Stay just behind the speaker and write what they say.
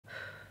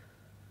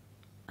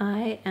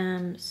I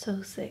am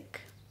so sick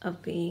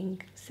of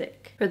being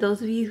sick. For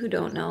those of you who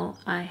don't know,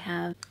 I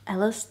have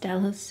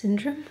Ehlers-Danlos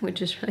syndrome,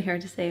 which is really hard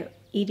to say,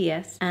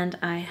 EDS, and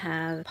I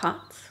have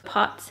POTS.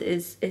 POTS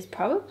is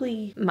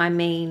probably my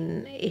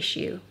main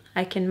issue.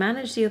 I can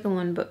manage the other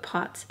one, but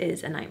POTS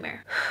is a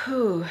nightmare.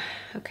 Whew,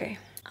 okay.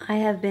 I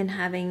have been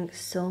having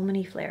so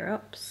many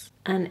flare-ups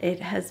and it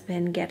has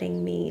been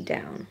getting me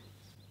down.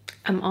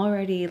 I'm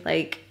already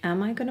like,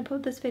 am I gonna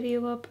put this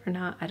video up or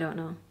not? I don't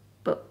know,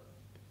 but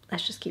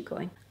let's just keep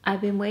going.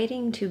 I've been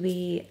waiting to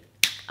be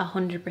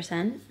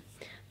 100%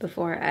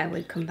 before I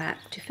would come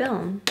back to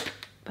film,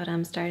 but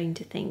I'm starting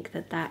to think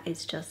that that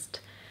is just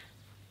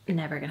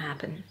never gonna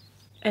happen.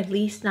 At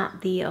least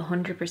not the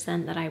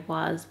 100% that I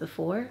was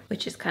before,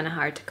 which is kind of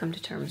hard to come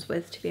to terms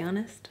with, to be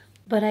honest.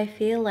 But I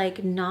feel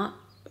like not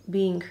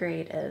being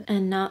creative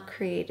and not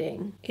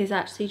creating is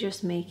actually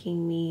just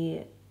making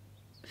me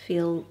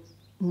feel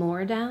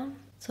more down.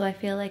 So I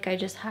feel like I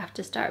just have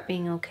to start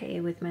being okay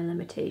with my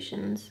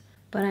limitations.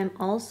 But I'm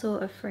also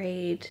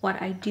afraid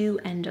what I do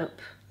end up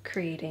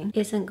creating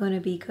isn't going to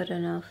be good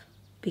enough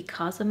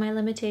because of my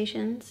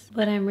limitations.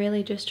 But I'm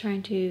really just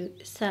trying to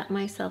set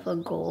myself a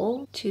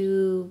goal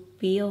to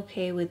be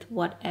okay with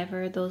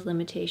whatever those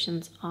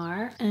limitations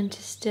are and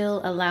to still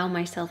allow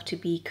myself to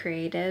be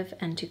creative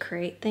and to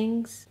create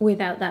things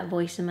without that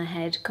voice in my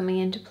head coming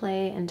into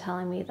play and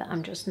telling me that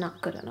I'm just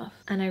not good enough.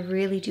 And I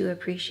really do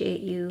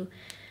appreciate you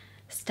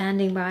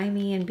standing by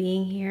me and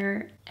being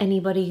here.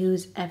 Anybody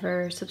who's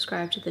ever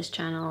subscribed to this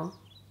channel,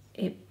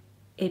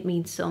 it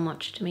means so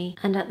much to me.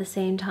 And at the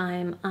same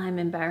time, I'm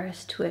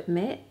embarrassed to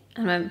admit,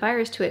 and I'm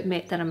embarrassed to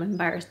admit that I'm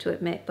embarrassed to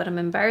admit, but I'm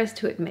embarrassed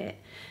to admit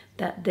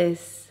that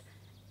this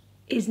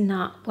is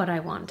not what I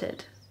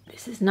wanted.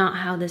 This is not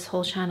how this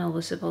whole channel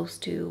was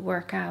supposed to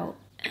work out.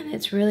 And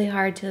it's really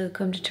hard to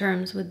come to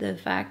terms with the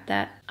fact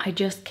that I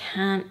just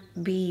can't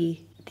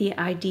be the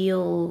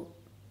ideal,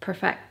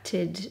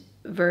 perfected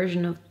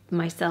version of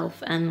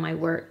myself and my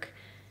work.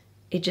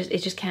 It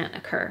just can't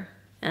occur.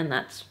 And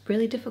that's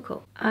really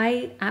difficult.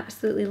 I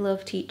absolutely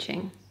love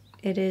teaching.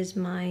 It is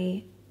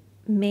my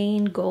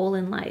main goal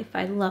in life.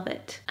 I love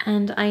it.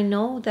 And I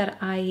know that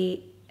I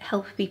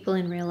help people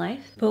in real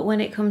life, but when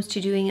it comes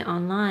to doing it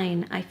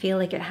online, I feel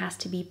like it has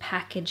to be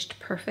packaged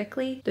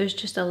perfectly. There's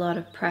just a lot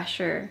of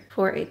pressure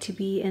for it to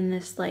be in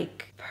this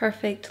like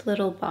perfect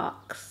little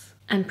box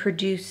and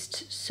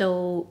produced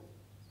so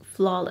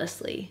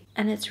flawlessly.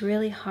 And it's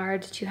really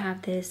hard to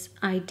have this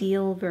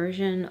ideal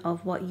version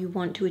of what you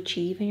want to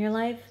achieve in your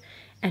life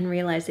and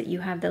realize that you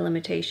have the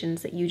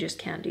limitations that you just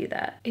can't do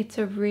that. It's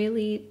a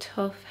really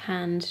tough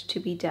hand to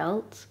be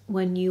dealt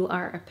when you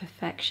are a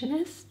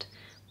perfectionist,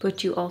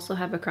 but you also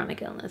have a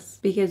chronic illness.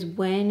 Because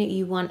when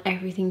you want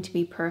everything to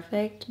be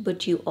perfect,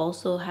 but you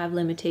also have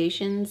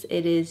limitations,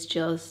 it is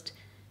just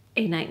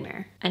a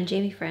nightmare. And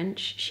Jamie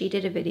French, she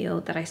did a video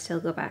that I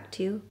still go back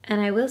to, and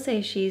I will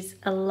say she's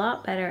a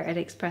lot better at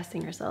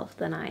expressing herself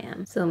than I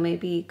am, so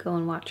maybe go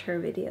and watch her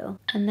video.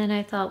 And then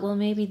I thought, well,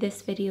 maybe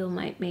this video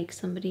might make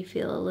somebody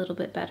feel a little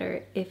bit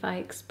better if I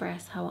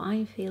express how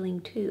I'm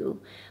feeling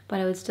too, but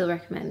I would still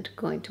recommend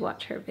going to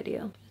watch her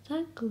video. Is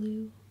that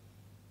glue?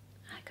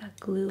 I got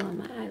glue on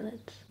my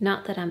eyelids.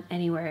 Not that I'm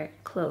anywhere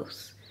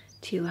close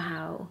to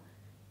how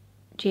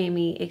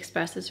Jamie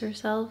expresses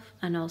herself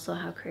and also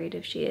how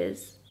creative she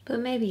is. But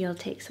maybe you'll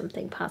take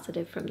something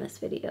positive from this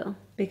video,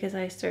 because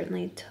I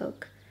certainly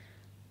took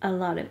a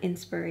lot of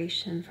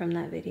inspiration from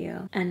that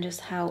video and just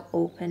how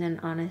open and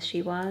honest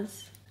she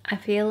was. I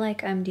feel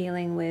like I'm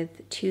dealing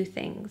with two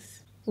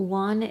things.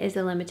 One is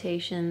the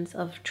limitations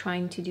of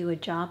trying to do a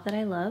job that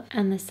I love,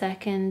 and the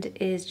second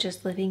is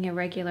just living a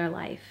regular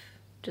life,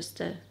 just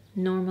a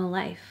normal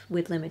life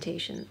with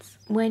limitations.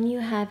 When you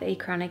have a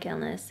chronic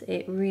illness,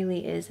 it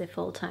really is a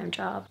full-time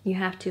job. You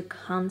have to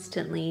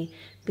constantly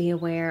be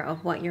aware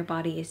of what your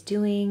body is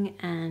doing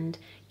and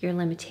your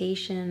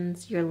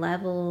limitations, your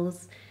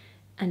levels,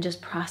 and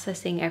just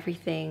processing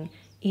everything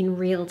in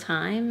real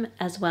time,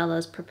 as well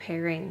as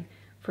preparing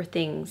for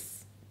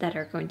things that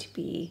are going to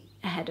be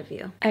ahead of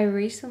you. I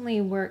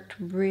recently worked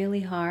really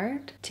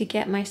hard to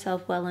get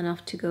myself well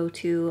enough to go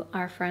to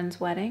our friend's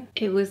wedding.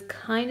 It was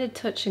kind of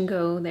touch and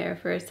go there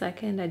for a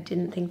second. I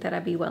didn't think that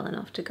I'd be well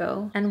enough to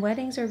go. And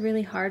weddings are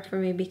really hard for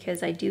me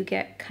because I do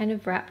get kind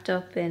of wrapped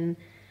up in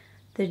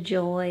the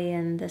joy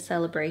and the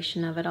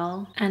celebration of it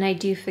all. And I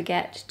do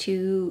forget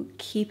to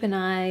keep an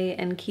eye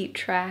and keep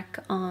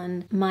track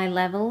on my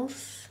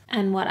levels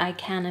and what I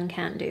can and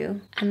can't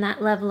do. And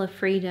that level of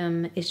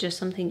freedom is just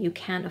something you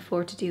can't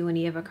afford to do when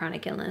you have a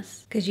chronic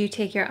illness. Because you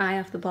take your eye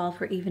off the ball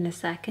for even a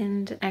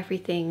second,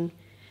 everything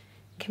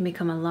can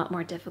become a lot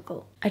more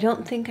difficult. I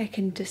don't think I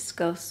can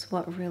discuss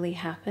what really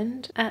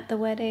happened at the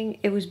wedding.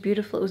 It was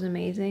beautiful, it was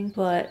amazing,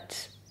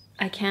 but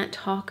I can't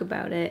talk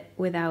about it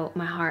without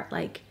my heart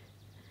like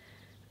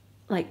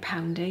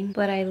pounding.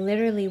 But I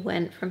literally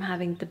went from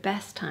having the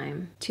best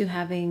time to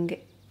having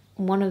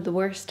one of the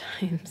worst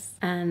times,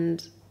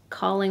 and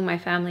calling my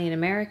family in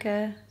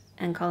America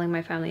and calling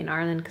my family in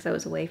Ireland because I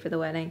was away for the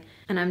wedding.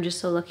 And I'm just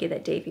so lucky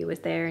that Davey was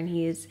there, and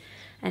he is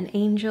an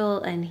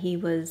angel and he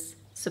was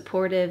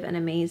supportive and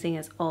amazing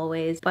as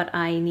always, but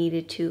I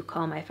needed to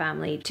call my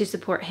family to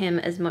support him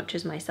as much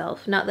as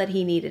myself. Not that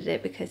he needed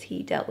it, because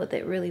he dealt with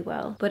it really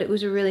well, but it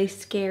was a really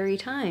scary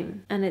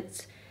time. And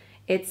it's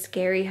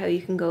scary how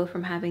you can go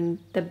from having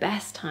the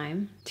best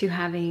time to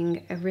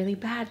having a really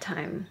bad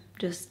time,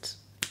 just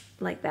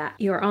like that.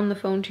 You're on the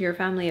phone to your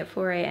family at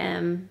 4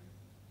 a.m.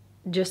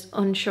 just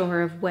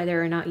unsure of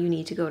whether or not you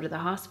need to go to the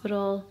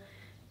hospital,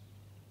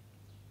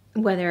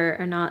 whether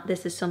or not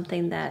this is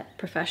something that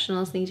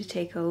professionals need to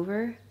take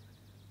over,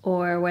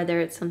 or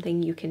whether it's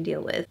something you can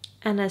deal with.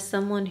 And as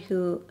someone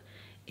who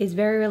is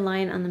very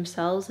reliant on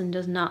themselves and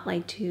does not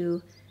like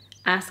to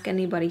ask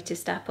anybody to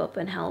step up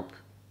and help,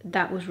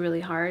 that was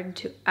really hard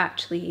to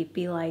actually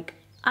be like,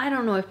 I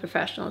don't know if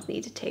professionals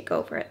need to take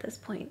over at this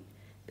point,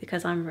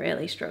 because I'm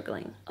really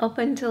struggling. Up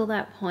until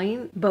that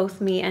point,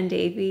 both me and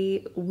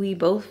Davey, we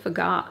both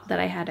forgot that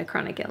I had a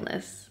chronic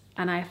illness.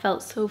 And I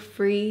felt so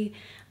free,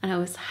 and I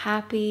was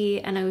happy,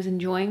 and I was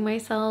enjoying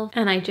myself.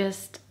 And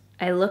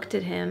I looked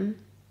at him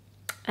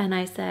and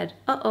I said,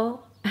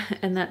 uh-oh.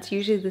 And that's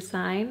usually the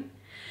sign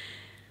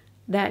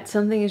that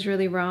something is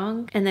really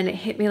wrong. And then it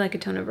hit me like a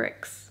ton of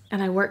bricks.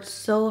 And I worked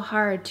so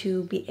hard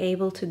to be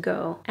able to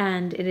go,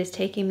 and it is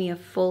taking me a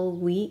full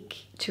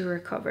week to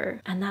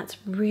recover. And that's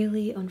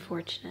really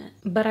unfortunate.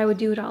 But I would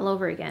do it all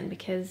over again,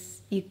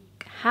 because you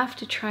have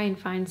to try and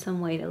find some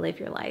way to live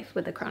your life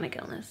with a chronic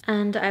illness.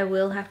 And I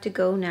will have to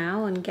go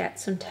now and get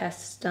some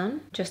tests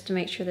done just to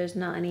make sure there's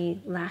not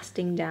any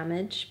lasting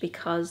damage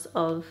because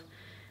of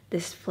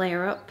this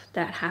flare-up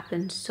that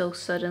happened so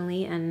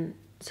suddenly and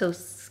so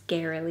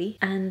scarily.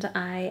 And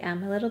I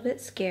am a little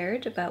bit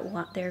scared about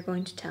what they're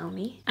going to tell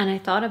me. And I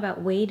thought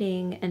about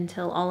waiting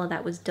until all of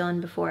that was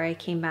done before I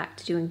came back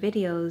to doing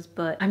videos,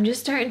 but I'm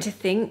just starting to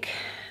think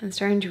and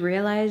starting to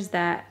realize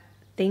that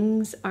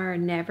things are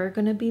never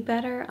gonna be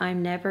better.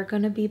 I'm never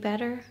gonna be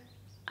better.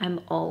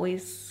 I'm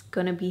always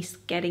gonna be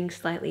getting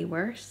slightly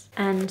worse.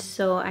 And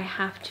so I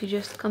have to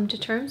just come to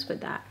terms with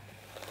that.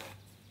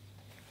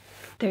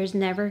 There's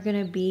never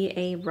gonna be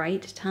a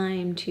right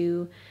time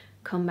to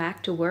come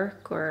back to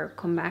work, or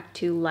come back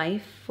to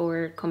life,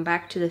 or come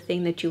back to the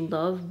thing that you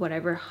love,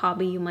 whatever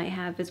hobby you might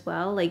have as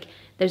well. Like,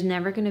 there's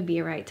never going to be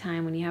a right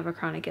time when you have a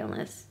chronic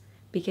illness,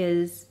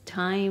 because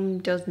time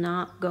does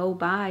not go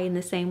by in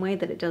the same way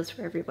that it does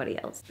for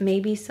everybody else.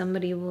 Maybe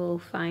somebody will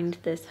find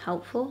this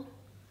helpful.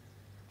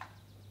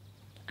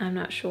 I'm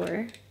not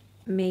sure.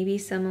 Maybe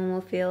someone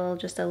will feel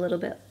just a little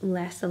bit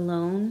less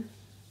alone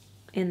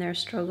in their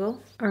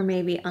struggle. Or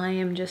maybe I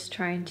am just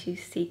trying to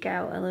seek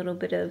out a little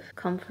bit of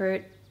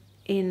comfort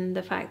in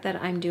the fact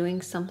that I'm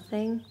doing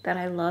something that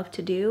I love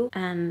to do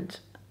and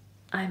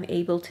I'm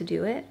able to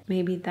do it.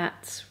 Maybe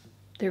that's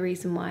the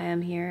reason why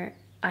I'm here.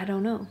 I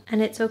don't know.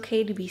 And it's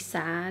okay to be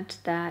sad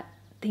that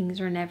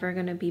things are never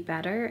going to be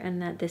better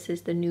and that this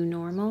is the new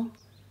normal.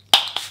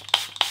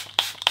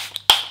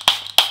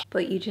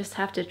 But you just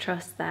have to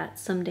trust that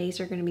some days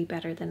are going to be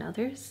better than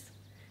others,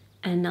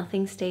 and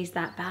nothing stays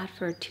that bad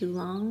for too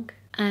long.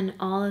 And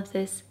all of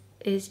this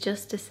is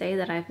just to say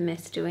that I've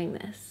missed doing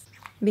this,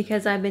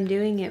 because I've been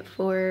doing it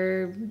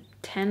for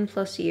 10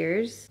 plus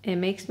years. It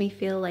makes me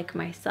feel like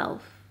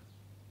myself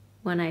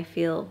when I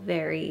feel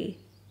very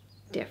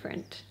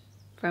different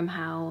from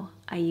how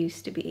I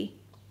used to be.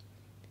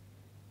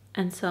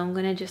 And so I'm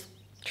gonna just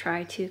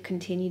try to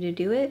continue to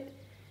do it,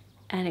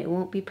 and it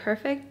won't be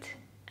perfect,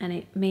 and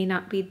it may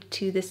not be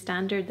to the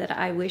standard that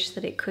I wish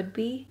that it could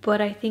be, but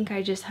I think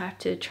I just have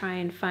to try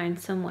and find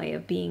some way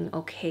of being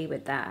okay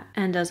with that.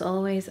 And as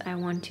always, I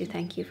want to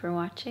thank you for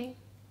watching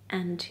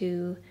and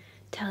to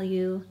tell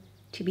you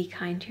to be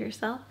kind to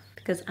yourself,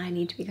 because I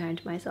need to be kind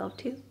to myself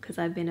too, because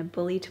I've been a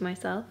bully to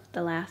myself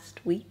the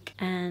last week.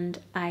 And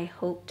I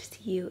hope to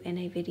see you in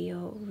a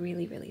video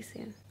really, really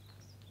soon.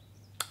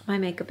 My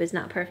makeup is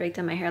not perfect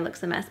and my hair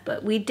looks a mess,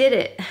 but we did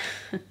it.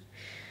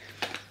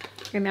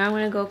 And now I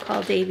want to go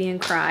call Davey and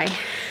cry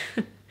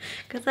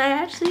because I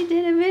actually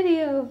did a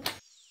video.